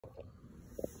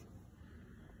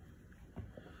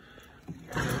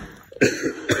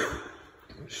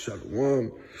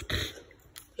Shalom.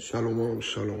 Shalom,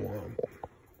 shalom.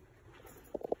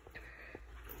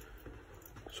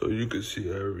 So you can see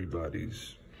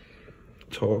everybody's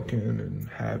talking and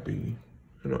happy.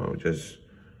 Just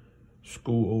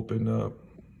school opened up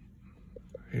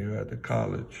here at the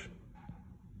college.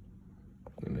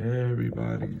 And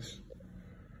everybody's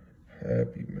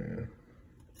happy, man.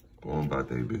 Going about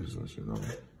their business,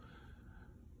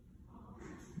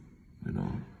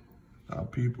 Our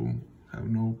people have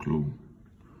no clue.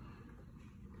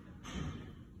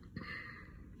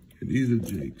 And these are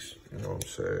Jakes, you know what I'm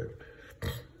saying?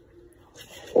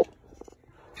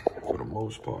 For the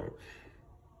most part,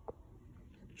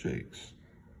 Jakes.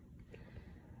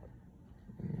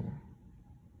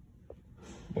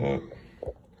 But,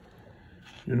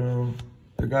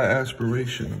 they got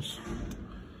aspirations.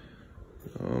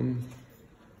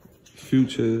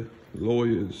 Future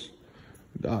lawyers,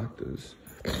 doctors.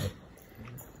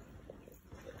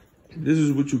 This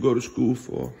is what you go to school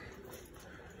for.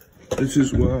 This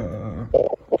is what,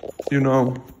 you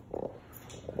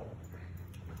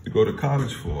go to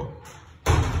college for.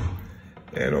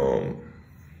 And,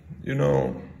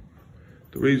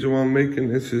 the reason why I'm making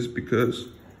this is because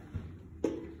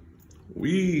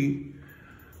when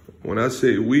I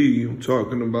say we, I'm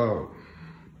talking about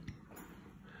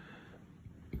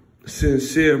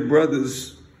sincere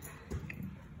brothers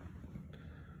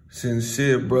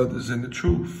in the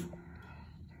truth.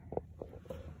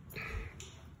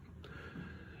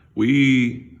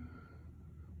 We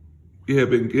have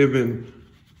been given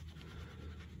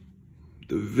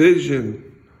the vision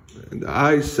and the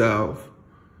eye salve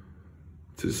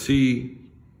to see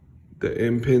the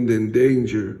impending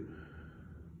danger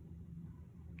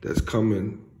that's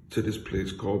coming to this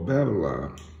place called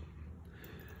Babylon.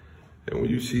 And when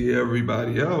you see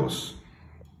everybody else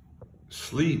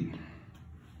sleep,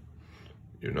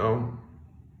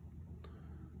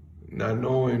 not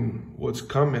knowing what's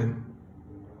coming,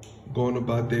 going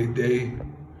about their day,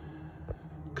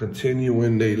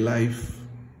 continuing their life,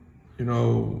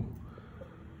 in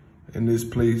this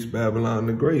place, Babylon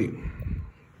the Great.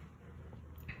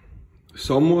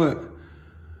 Somewhat,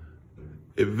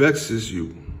 it vexes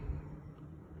you,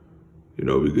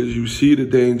 because you see the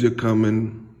danger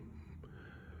coming.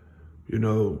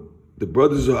 The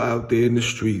brothers are out there in the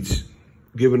streets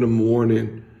giving them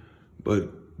warning,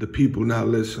 but the people not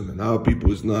listening. Our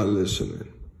people is not listening.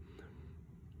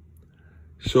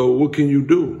 So what can you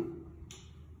do?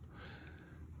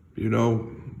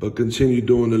 But continue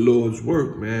doing the Lord's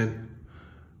work, man.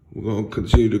 We're going to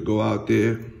continue to go out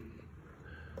there.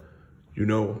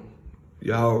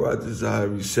 Yahweh desire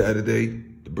every Saturday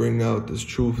to bring out this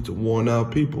truth, to warn our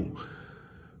people.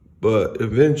 But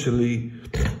eventually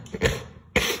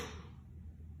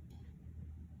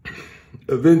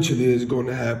it's going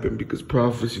to happen because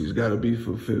prophecy's got to be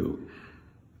fulfilled.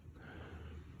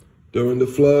 During the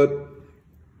flood,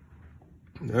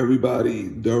 everybody,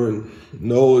 during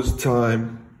Noah's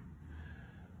time,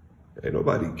 ain't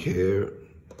nobody cared.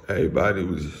 Everybody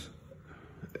was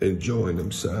enjoying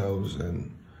themselves,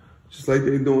 and just like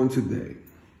they're doing today.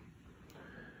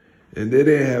 And they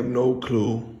didn't have no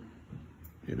clue.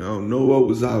 Noah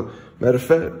was out. Matter of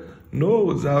fact, Noah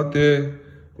was out there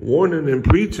warning and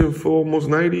preaching for almost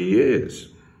 90 years.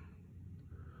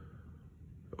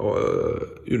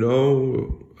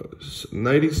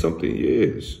 90-something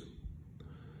years.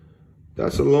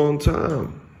 That's a long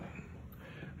time.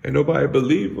 And nobody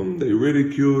believed him. They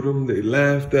ridiculed him. They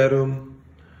laughed at him.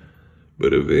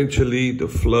 But eventually the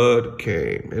flood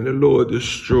came and the Lord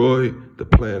destroyed the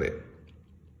planet.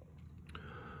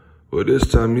 Well, this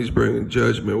time he's bringing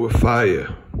judgment with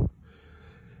fire.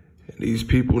 And these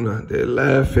people, they're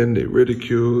laughing, they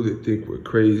ridicule, they think we're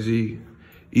crazy.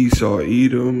 Esau,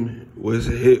 Edom was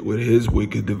hit with his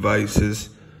wicked devices.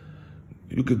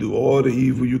 You can do all the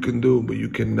evil you can do, but you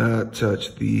cannot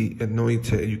touch the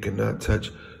anointed. You cannot touch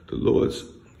the Lord's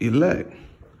elect.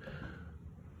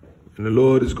 And the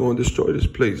Lord is going to destroy this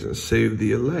place and save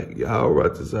the elect. Yahweh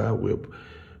desire will.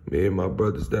 Me and my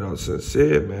brothers that are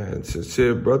sincere, man.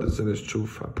 Sincere brothers in this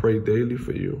truth. I pray daily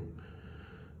for you.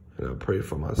 And I pray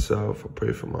for myself. I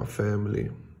pray for my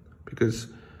family. Because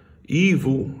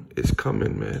evil is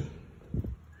coming, man.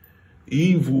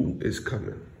 Evil is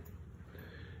coming.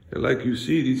 And like you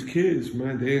see, these kids,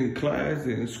 man, they're in class,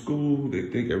 they're in school, they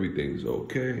think everything's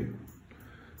okay.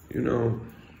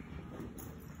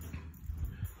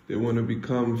 They want to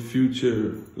become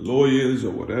future lawyers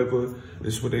or whatever.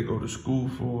 It's what they go to school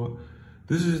for.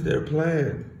 This is their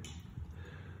plan.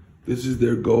 This is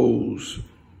their goals.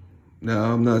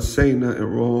 Now, I'm not saying nothing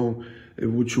wrong.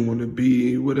 and what you want to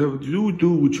be, whatever. You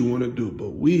do what you want to do. But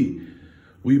we've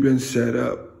been set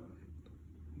up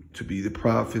to be the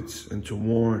prophets and to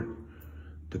warn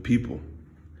the people.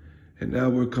 And now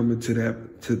we're coming to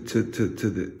that, to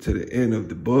the end of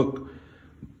the book,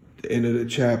 the end of the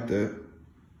chapter,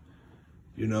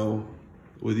 you know,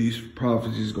 where these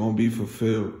prophecies going to be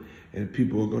fulfilled and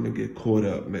people are going to get caught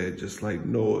up, man, just like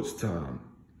Noah's time.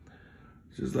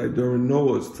 Just like during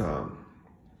Noah's time.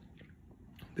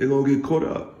 They're going to get caught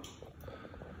up.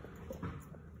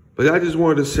 But I just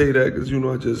wanted to say that because, you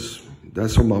know,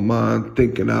 that's on my mind,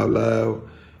 thinking out loud.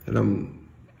 And I'm,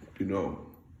 you know,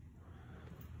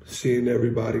 seeing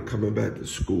everybody coming back to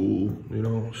school, you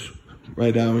know,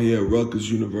 right down here at Rutgers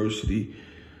University.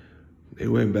 They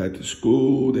went back to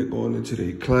school, they're going into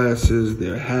their classes,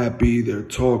 they're happy, they're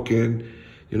talking,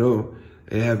 you know.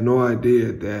 They have no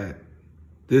idea that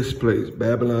this place,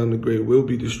 Babylon the Great, will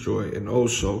be destroyed, and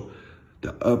also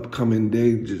the upcoming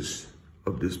dangers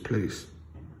of this place.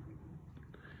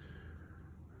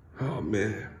 Oh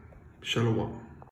man, Shalom.